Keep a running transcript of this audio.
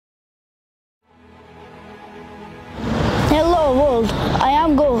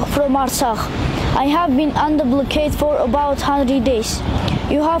from Artsakh. I have been under blockade for about 100 days.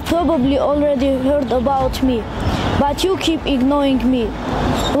 You have probably already heard about me, but you keep ignoring me.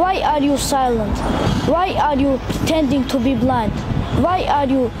 Why are you silent? Why are you pretending to be blind? Why are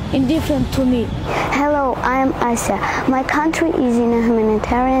you indifferent to me? Hello, I am Asya. My country is in a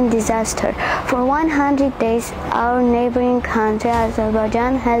humanitarian disaster. For 100 days, our neighboring country,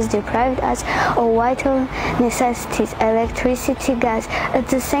 Azerbaijan, has deprived us of vital necessities, electricity, gas, at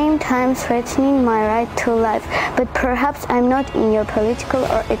the same time threatening my right to life. But perhaps I'm not in your political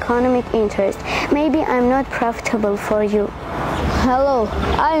or economic interest. Maybe I'm not profitable for you. Hello,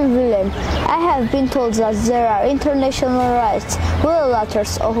 I am Willem. I have been told that there are international rights,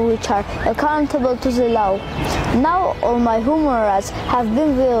 violators of which are accountable to the law. Now all my human rights have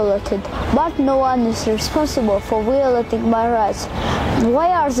been violated, but no one is responsible for violating my rights. Why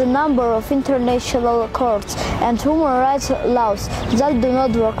are the number of international courts and human rights laws that do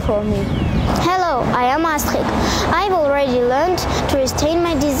not work for me? Hello, I am Astrid. I've already learned to restrain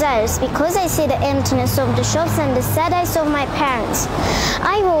my desires because I see the emptiness of the shops and the sad eyes of my parents.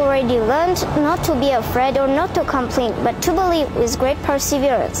 I've already learned not to be afraid or not to complain, but to believe with great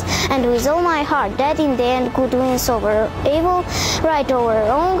perseverance and with all my heart that in the end good wins over evil, right over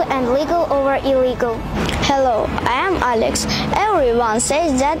wrong, and legal over illegal. Hello, I am Alex. Everyone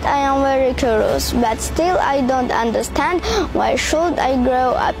says that I am very curious, but still I don't understand why should I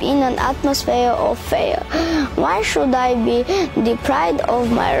grow up in an atmosphere of fear? Why should I be deprived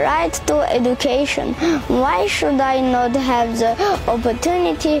of my right to education? Why should I not have the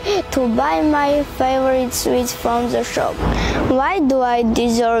opportunity to buy my favorite sweets from the shop? Why do I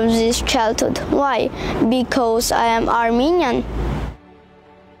deserve this childhood? Why? Because I am Armenian?